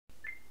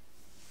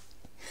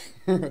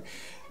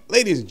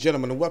Ladies and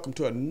gentlemen, and welcome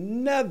to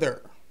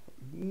another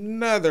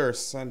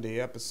Sunday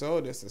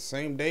episode. It's the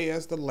same day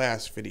as the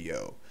last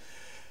video.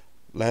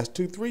 Last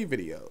three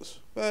videos.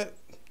 But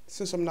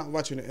since I'm not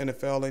watching the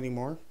NFL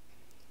anymore,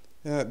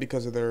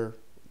 because of their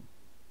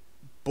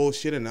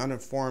bullshit and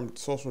uninformed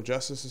social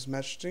justice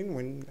messaging,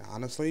 when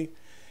honestly,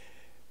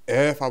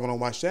 if I want to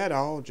watch that,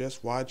 I'll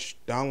just watch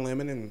Don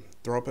Lemon and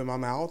throw up in my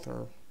mouth,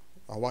 or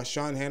I'll watch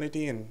Sean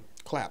Hannity and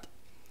clap.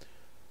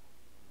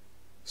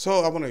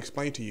 So I want to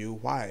explain to you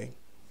why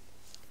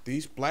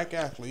these black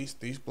athletes,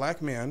 these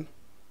black men,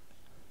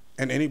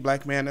 and any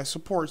black man that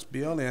supports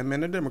BLM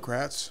and the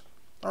Democrats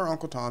are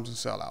Uncle Toms and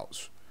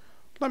sellouts.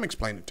 Let me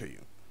explain it to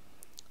you.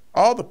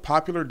 All the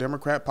popular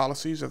Democrat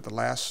policies of the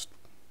last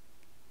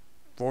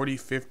 40,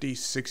 50,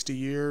 60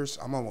 years,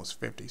 I'm almost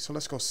 50, so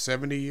let's go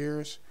 70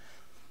 years,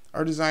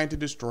 are designed to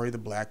destroy the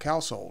black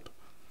household.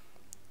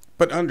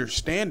 But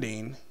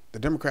understanding, the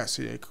Democrats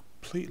say they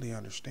completely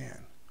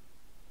understand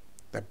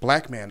that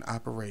black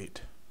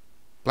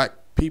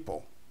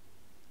people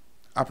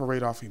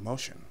operate off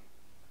emotion.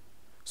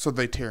 So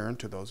they tear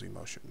into those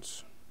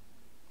emotions.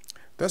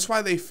 That's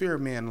why they fear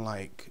men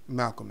like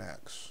Malcolm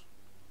X.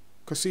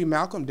 Because see,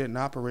 Malcolm didn't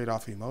operate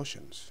off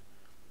emotions.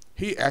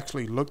 He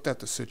actually looked at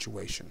the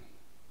situation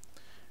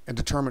and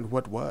determined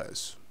what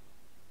was.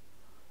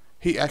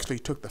 He actually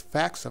took the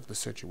facts of the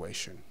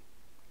situation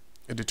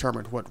and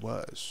determined what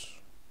was.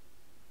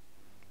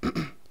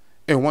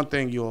 And one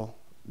thing you'll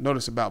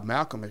notice about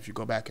Malcolm, if you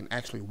go back and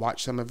actually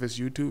watch some of his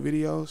YouTube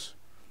videos,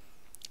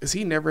 is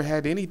he never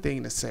had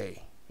anything to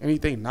say,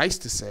 anything nice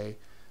to say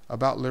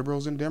about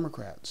liberals and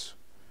Democrats.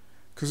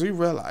 Because he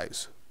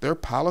realized their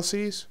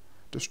policies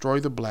destroy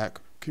the black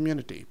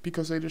community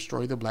because they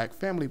destroy the black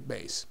family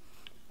base.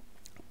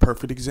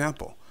 Perfect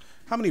example.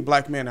 How many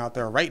black men out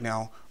there right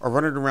now are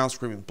running around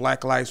screaming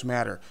Black Lives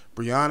Matter,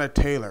 Breonna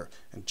Taylor,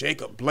 and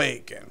Jacob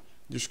Blake, and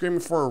you're screaming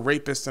for a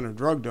rapist and a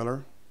drug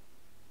dealer?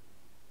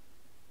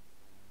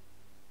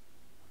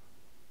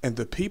 And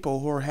the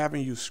people who are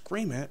having you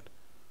scream it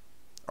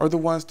are the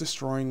ones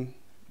destroying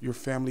your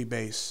family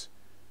base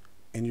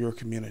and your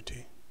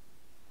community.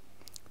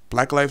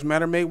 Black Lives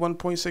Matter made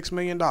 $1.6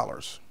 million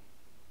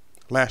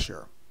last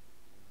year.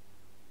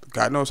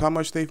 God knows how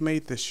much they've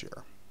made this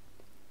year.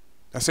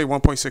 I say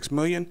 1.6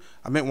 million,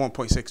 I meant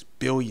 1.6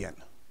 billion.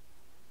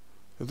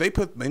 If they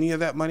put any of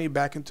that money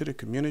back into the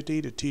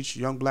community to teach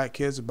young black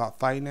kids about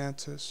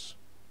finances,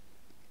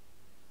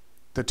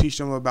 to teach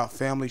them about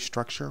family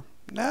structure,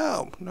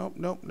 nope.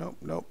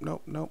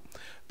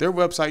 Their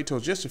website till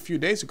just a few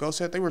days ago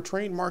said they were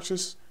trained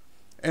Marxists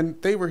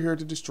and they were here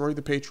to destroy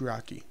the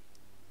patriarchy.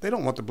 They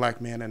don't want the black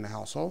man in the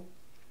household.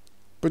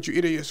 But you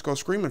idiots go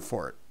screaming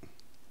for it.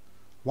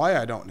 Why,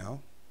 I don't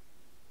know.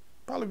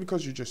 Probably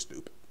because you're just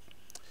stupid.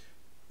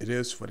 It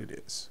is what it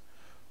is.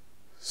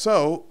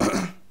 So,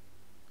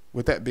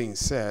 with that being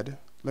said,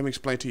 let me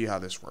explain to you how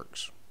this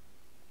works.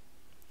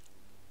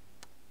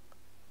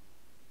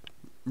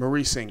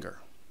 Marie Singer.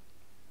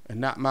 And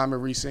not my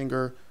Marie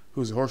Singer,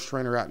 who's a horse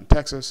trainer out in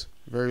Texas.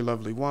 Very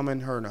lovely woman.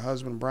 Her and her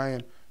husband,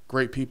 Brian.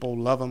 Great people.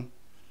 Love them.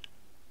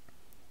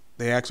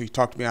 They actually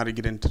talked me out to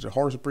get into the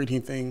horse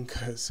breeding thing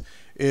because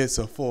it's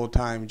a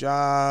full-time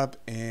job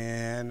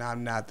and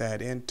I'm not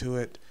that into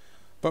it.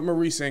 But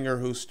Marie Singer,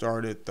 who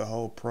started the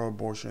whole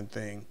pro-abortion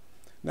thing.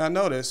 Now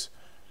notice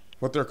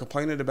what they're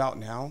complaining about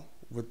now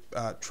with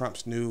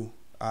Trump's new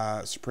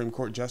Supreme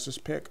Court justice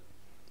pick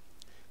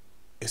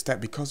is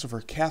that because of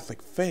her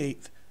Catholic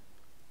faith,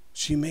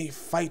 she may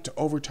fight to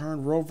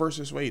overturn Roe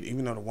versus Wade,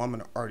 even though the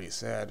woman already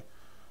said,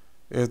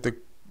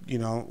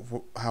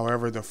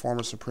 however the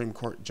former Supreme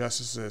Court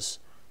justices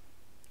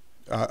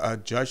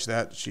judge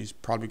that, she's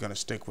probably going to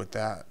stick with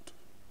that.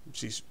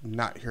 She's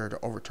not here to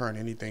overturn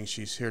anything.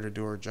 She's here to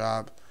do her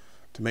job,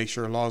 to make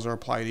sure laws are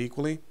applied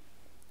equally,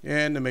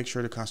 and to make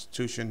sure the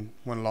Constitution,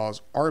 when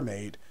laws are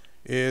made,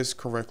 is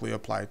correctly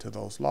applied to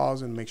those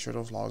laws, and make sure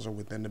those laws are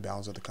within the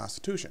bounds of the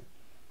Constitution.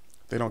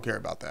 They don't care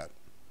about that.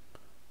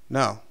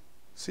 No.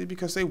 See,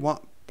 because they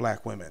want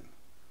black women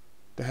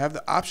to have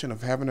the option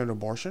of having an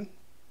abortion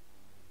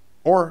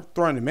or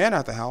throwing the man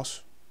out the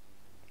house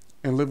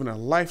and living a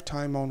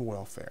lifetime on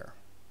welfare.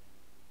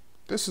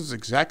 This is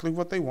exactly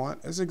what they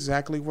want. It's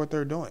exactly what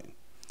they're doing.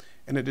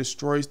 And it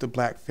destroys the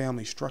black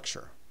family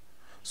structure.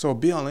 So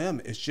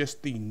BLM is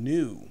just the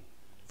new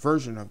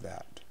version of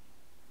that.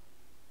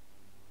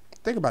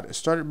 Think about it. It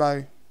started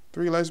by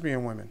 3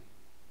 lesbian women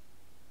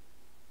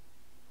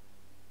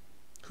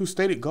whose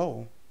stated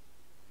goal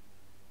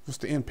was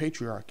to end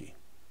patriarchy.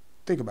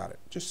 Think about it.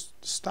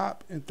 Just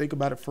stop and think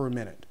about it for a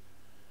minute.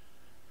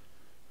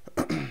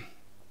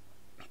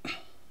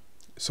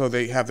 So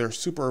they have their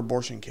super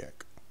abortion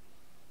kick.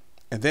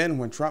 And then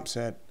when Trump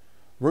said,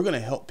 we're going to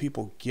help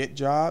people get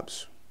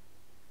jobs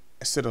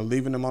instead of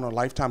leaving them on a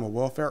lifetime of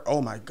welfare,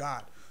 oh my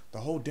God,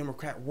 the whole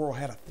Democrat world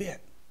had a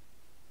fit.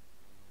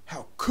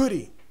 How could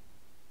he?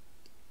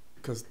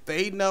 Because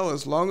they know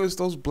as long as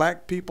those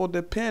black people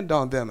depend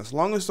on them, as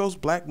long as those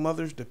black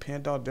mothers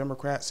depend on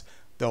Democrats,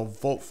 they'll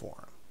vote for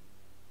them.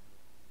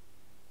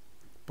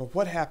 But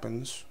what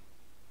happens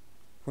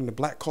when the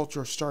black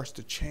culture starts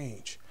to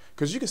change.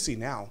 Because you can see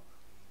now,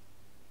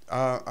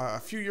 a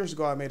few years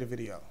ago I made a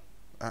video.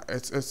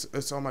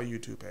 It's on my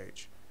YouTube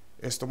page.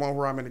 It's the one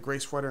where I'm in the gray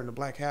sweater and the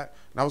black hat.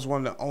 And I was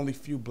one of the only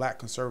few black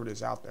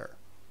conservatives out there.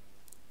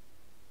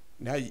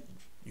 Now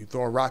you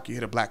throw a rock, you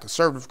hit a black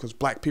conservative because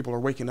black people are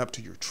waking up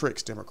to your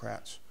tricks,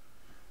 Democrats.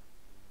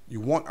 You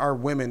want our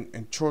women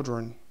and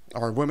children,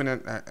 our women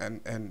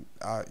and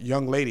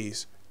young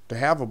ladies to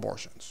have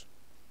abortions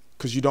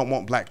because you don't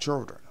want black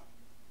children.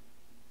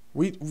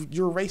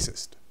 You're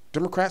racist.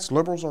 Democrats,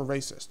 liberals are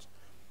racist.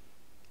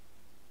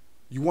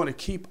 You want to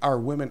keep our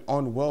women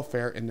on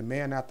welfare and the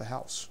man at the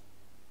house.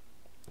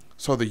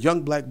 So the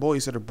young black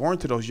boys that are born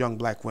to those young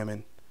black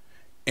women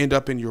end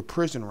up in your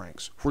prison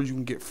ranks where you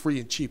can get free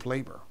and cheap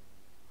labor.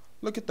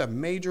 Look at the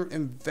major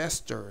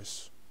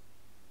investors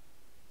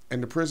in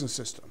the prison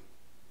system.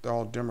 They're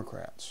all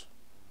Democrats.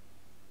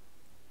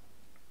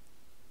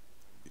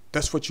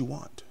 That's what you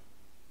want.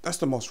 That's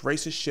the most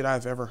racist shit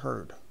I've ever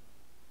heard.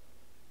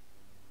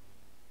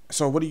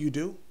 So what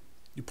do?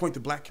 You point the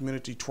black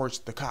community towards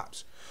the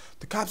cops.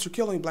 The cops are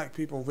killing black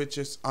people, which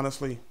is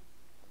honestly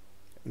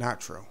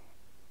not true.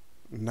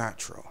 Not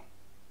true.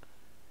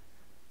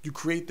 You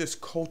create this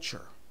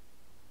culture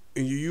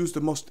and you use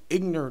the most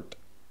ignorant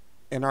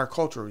in our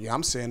culture. Yeah,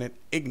 I'm saying it,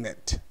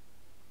 ignorant.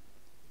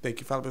 Thank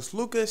you, Philipus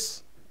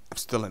Lucas. I'm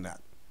still in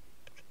that.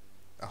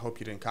 I hope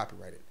you didn't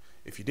copyright it.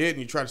 If you did and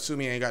you try to sue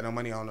me, I ain't got no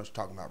money, I don't know what you're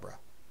talking about, bro.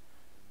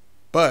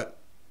 But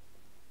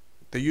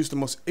they use the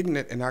most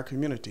ignorant in our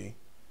community,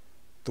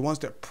 the ones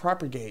that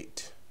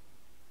propagate,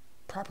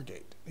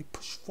 they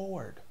push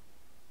forward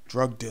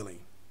drug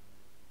dealing,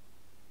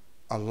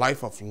 a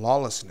life of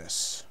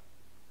lawlessness,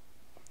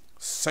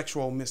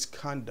 sexual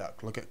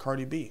misconduct. Look at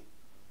Cardi B.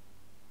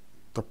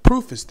 The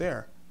proof is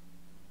there.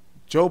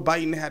 Joe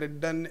Biden hadn't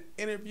done an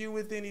interview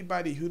with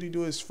anybody. Who did he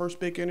do his first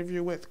big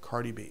interview with?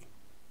 Cardi B.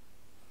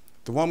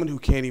 The woman who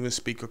can't even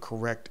speak a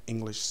correct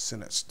English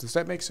sentence. Does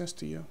that make sense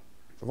to you?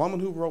 The woman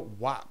who wrote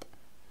WAP.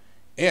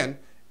 And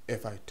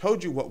if I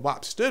told you what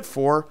WAP stood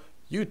for,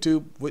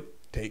 YouTube would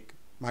take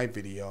my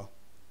video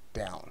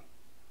down.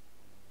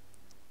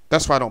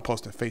 That's why I don't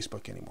post on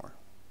Facebook anymore.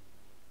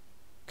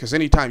 Because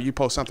anytime you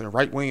post something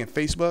right-wing in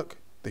Facebook,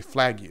 they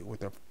flag you with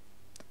their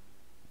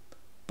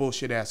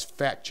bullshit-ass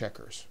fact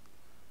checkers.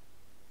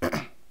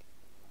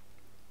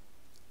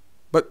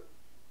 But,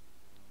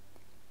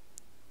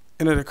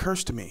 and it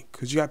occurs to me,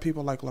 because you got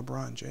people like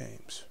LeBron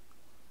James,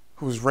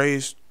 who was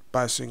raised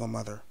by a single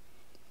mother,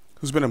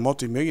 who's been a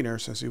multimillionaire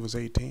since he was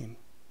 18.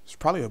 He's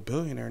probably a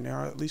billionaire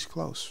now, or at least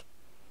close.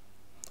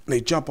 And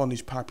they jump on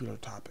these popular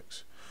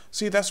topics.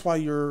 See, that's why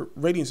your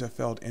ratings have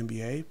failed,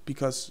 NBA,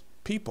 because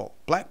people,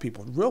 black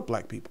people, real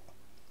black people,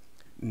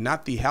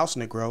 not the house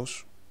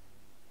Negroes,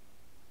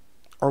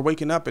 are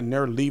waking up and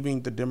they're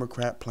leaving the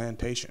Democrat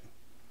plantation.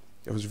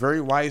 It was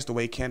very wise the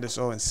way Candace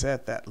Owens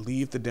said that,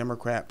 leave the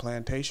Democrat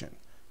plantation,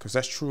 because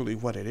that's truly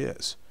what it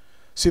is.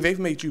 See, they've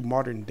made you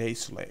modern day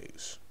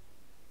slaves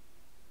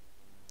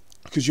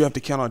because you have to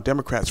count on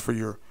Democrats for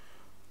your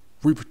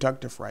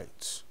reproductive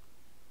rights,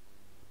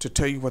 to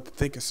tell you what to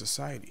think of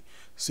society.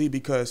 See,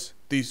 because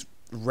these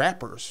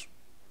rappers,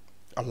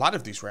 a lot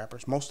of these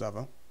rappers, most of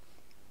them,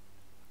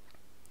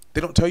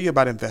 they don't tell you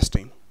about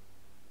investing.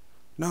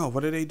 No,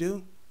 what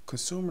do?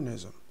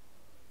 Consumerism.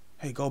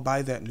 Hey, go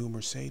buy that new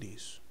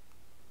Mercedes.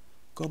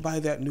 Go buy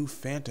that new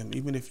Phantom,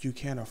 even if you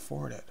can't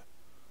afford it.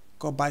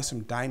 Go buy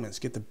some diamonds.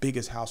 Get the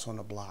biggest house on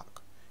the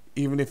block,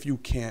 even if you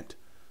can't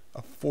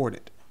afford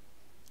it.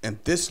 And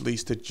this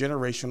leads to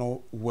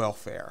generational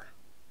welfare,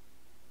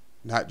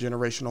 not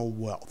generational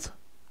wealth.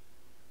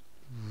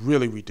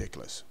 Really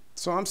ridiculous.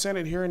 So I'm saying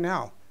it here and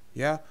now.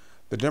 Yeah,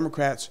 the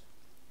Democrats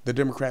are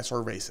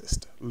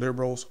racist.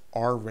 Liberals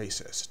are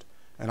racist.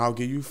 And I'll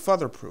give you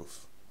further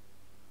proof.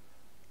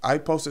 I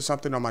posted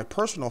something on my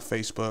personal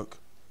Facebook,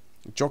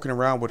 joking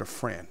around with a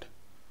friend.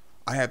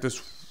 I had this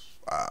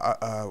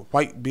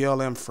white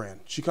BLM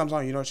friend. She comes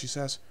on, you know what she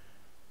says?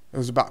 It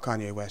was about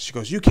Kanye West. She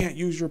goes, you can't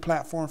use your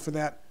platform for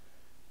that.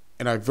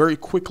 And I very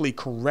quickly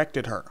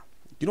corrected her.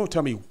 You don't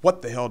tell me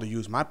what the hell to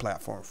use my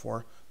platform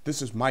for.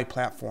 This is my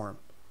platform.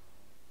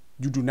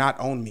 You do not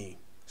own me.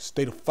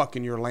 Stay the fuck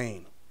in your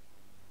lane.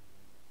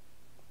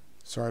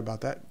 Sorry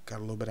about that. Got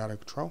a little bit out of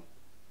control.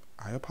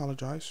 I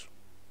apologize.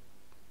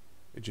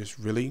 It just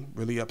really,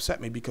 really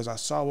upset me because I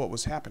saw what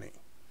was happening.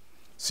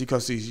 See,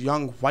 because these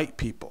young white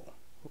people,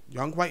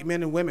 young white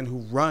men and women who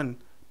run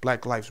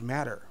Black Lives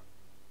Matter,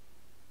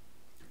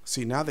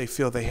 see, now they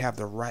feel they have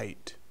the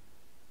right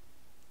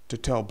to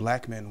tell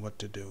black men what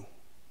to do.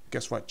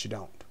 Guess what? You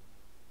don't.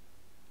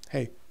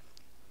 Hey,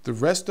 the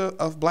rest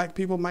of black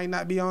people might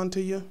not be on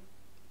to you,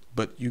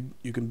 but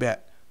you can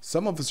bet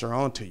some of us are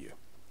on to you.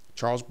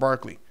 Charles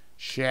Barkley,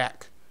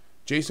 Shaq,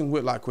 Jason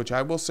Whitlock, which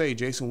I will say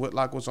Jason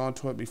Whitlock was on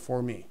to it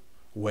before me,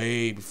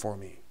 way before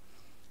me.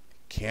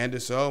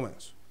 Candace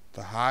Owens,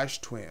 the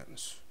Hodge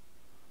twins,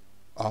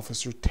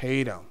 Officer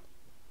Tatum,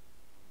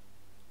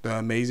 the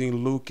amazing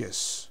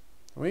Lucas.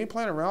 We ain't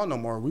playing around no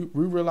more. We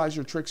realize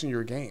your tricks and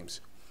your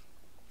games.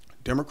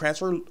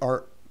 Democrats are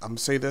I'm going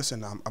to say this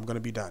and I'm going to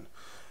be done.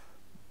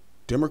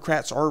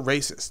 Democrats are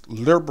racist.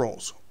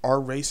 Liberals are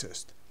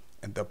racist.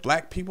 And the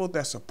black people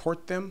that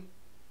support them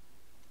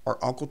are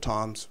Uncle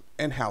Toms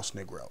and House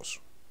Negroes.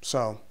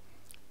 So,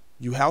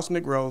 you House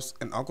Negroes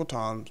and Uncle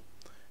Toms,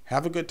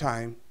 have a good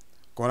time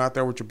going out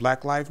there with your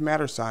Black Lives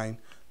Matter sign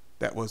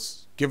that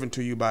was given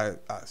to you by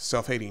a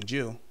self-hating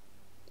Jew.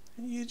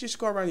 And you just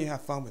go around and you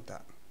have fun with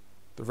that.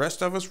 The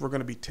rest of us, we're going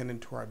to be tending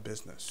to our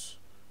business.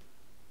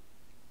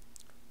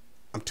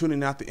 I'm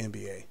tuning out the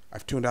NBA.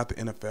 I've tuned out the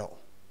NFL.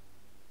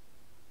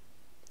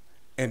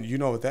 And you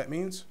know what that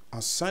means?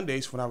 On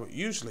Sundays, when I would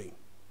usually,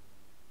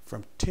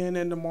 from 10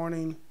 in the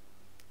morning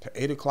to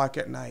 8 o'clock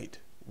at night,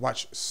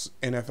 watch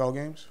NFL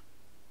games,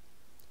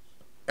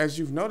 as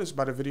you've noticed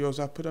by the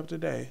videos I put up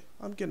today,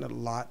 I'm getting a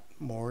lot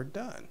more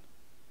done.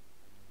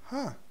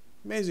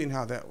 Amazing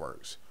how that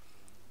works.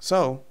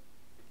 So,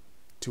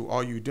 to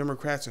all you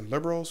Democrats and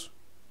liberals,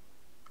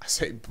 I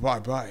say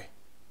bye-bye.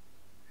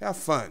 Have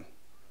fun.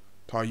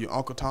 To all you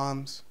Uncle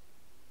Toms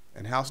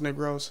and House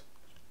Negroes,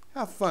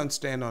 have fun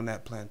staying on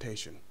that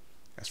plantation.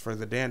 As for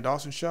the Dan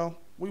Dawson Show,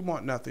 we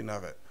want nothing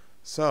of it.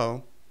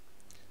 So,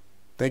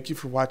 thank you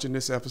for watching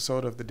this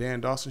episode of the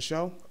Dan Dawson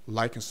Show.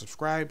 Like and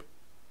subscribe.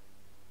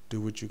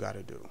 Do what you got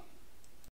to do.